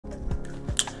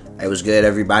It was good,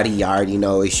 everybody. You already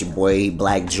know it's your boy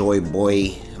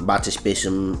Blackjoyboy. I'm about to spit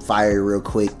some fire real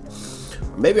quick.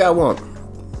 Maybe I won't.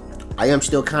 I am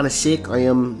still kind of sick. I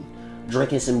am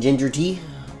drinking some ginger tea.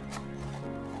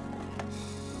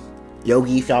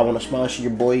 Yogi, if y'all want to sponsor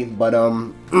your boy, but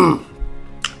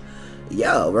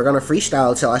yeah, we're gonna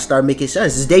freestyle until I start making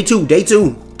sense. This is day two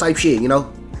type shit, you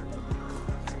know.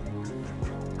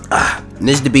 And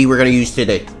this is the beat we're gonna use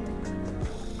today.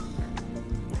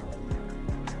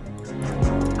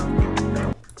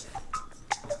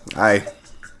 Alright.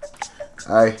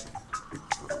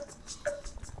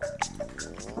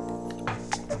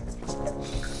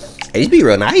 Hey, this beat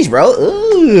real nice, bro.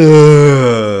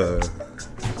 Ooh.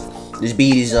 This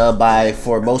beat is by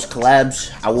for most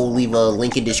collabs. I will leave a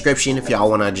link in description if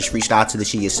y'all wanna just freestyle to the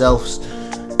shit yourselves.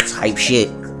 Type shit.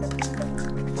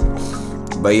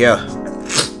 But yeah,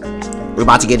 we're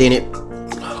about to get in it.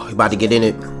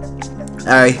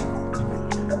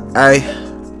 Alright,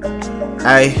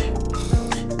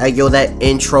 hey, yo, that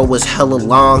intro was hella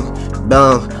long.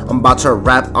 I'm about to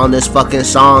rap on this fucking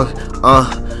song.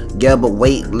 Yeah, but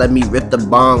wait, let me rip the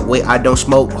bong. Wait, I don't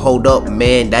smoke. Hold up,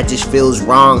 man, that just feels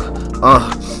wrong.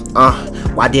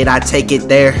 Why did I take it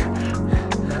there?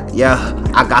 Yeah,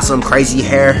 I got some crazy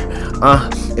hair.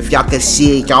 If y'all can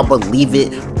see it, y'all believe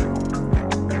it.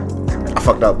 I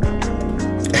fucked up.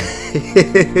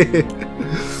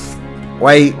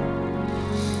 Wait.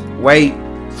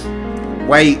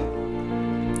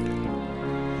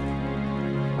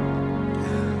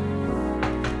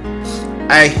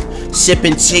 Hey,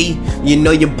 sipping tea, you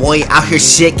know your boy out here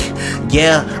sick.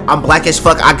 Yeah, I'm black as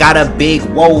fuck, I got a big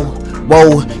whoa.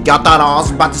 Y'all thought I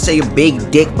was about to say a big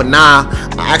dick, but nah,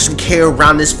 I actually carry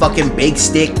around this fucking big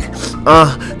stick.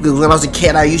 Cause when I was a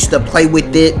kid, I used to play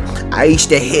with it. I used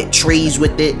to hit trees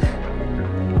with it.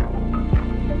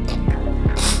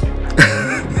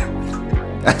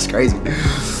 That's crazy.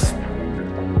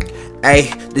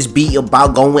 Hey, this beat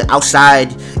about going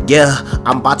outside. Yeah,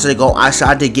 I'm about to go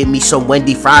outside to get me some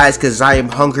Wendy fries, cause I am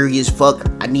hungry as fuck.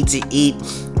 I need to eat.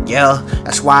 Yeah,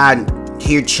 that's why I'm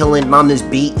here chilling on this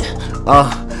beat.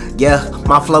 Yeah,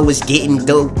 my flow is getting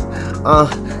dope.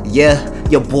 Yeah,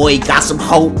 your boy got some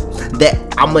hope that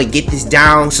I'ma get this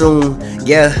down soon.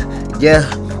 Yeah.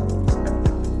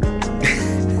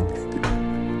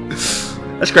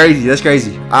 That's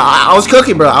crazy. I was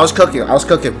cooking, bro. I was cooking.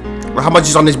 How much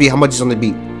is on this beat?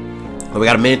 Oh, we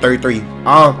got a minute 33.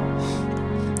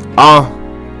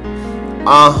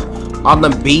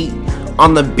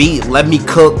 On the beat, let me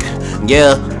cook.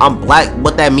 Yeah, I'm black,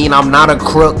 what that mean? I'm not a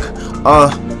crook.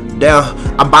 Damn,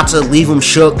 I'm about to leave him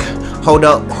shook. Hold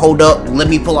up, let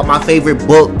me pull out my favorite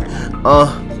book.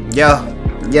 Yeah,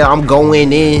 I'm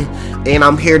going in, and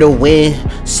I'm here to win.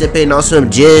 Sipping on some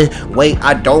gin. Wait,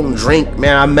 I don't drink,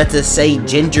 man. I meant to say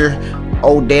ginger.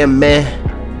 Oh damn, man.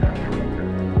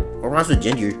 What rhymes with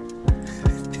ginger?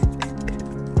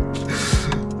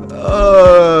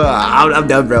 I'm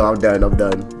done, bro. I'm done.